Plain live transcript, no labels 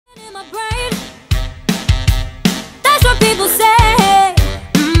people say.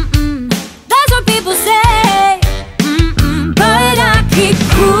 That's what people say. But I keep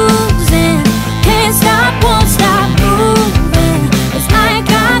cruising, can't stop, won't stop moving. It's like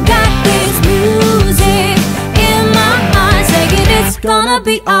I got this music in my mind saying it's gonna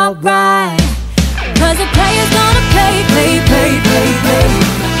be alright. Cause the player's gonna play, play, play, play, play.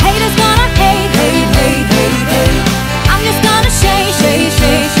 Haters gonna hate, hate, hate, hate, hate. I'm just gonna shake, shake,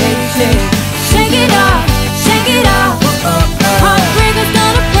 shake, shake, shake. Shake it off, shake it off. Heartbreaker's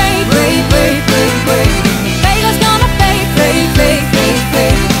gonna break, break, break, break, break. Vegas gonna fade, fade, fade, fade,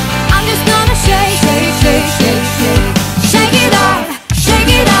 fade. I'm just gonna shake, shake, shake, shake, shake. Shake it off, shake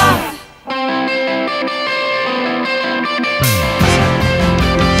it off.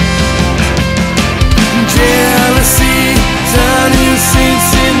 Jealousy turning saints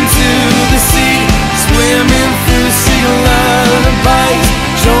into the sea, swimming through sea lullabies,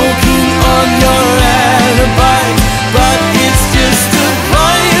 choking on your alibis. But it's just a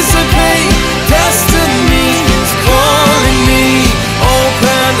price I pay. Destiny's calling me.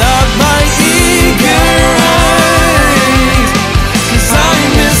 Open up my eager eyes, 'cause I'm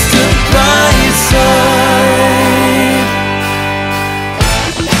Mr. Brightside.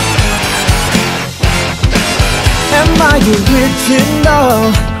 Am I original?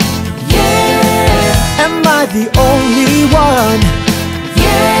 Yeah, Am I the only one?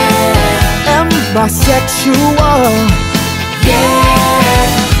 yeah, Am I sexual?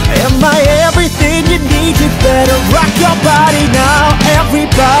 yeah. Am I everything you need? You better rock your body now,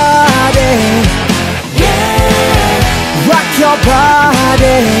 everybody. Yeah, Rock your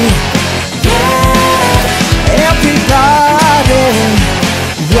body, yeah. everybody.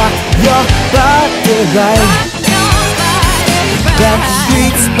 Rock your body right. Rock your body right.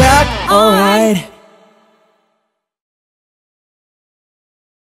 Backstreets back, alright.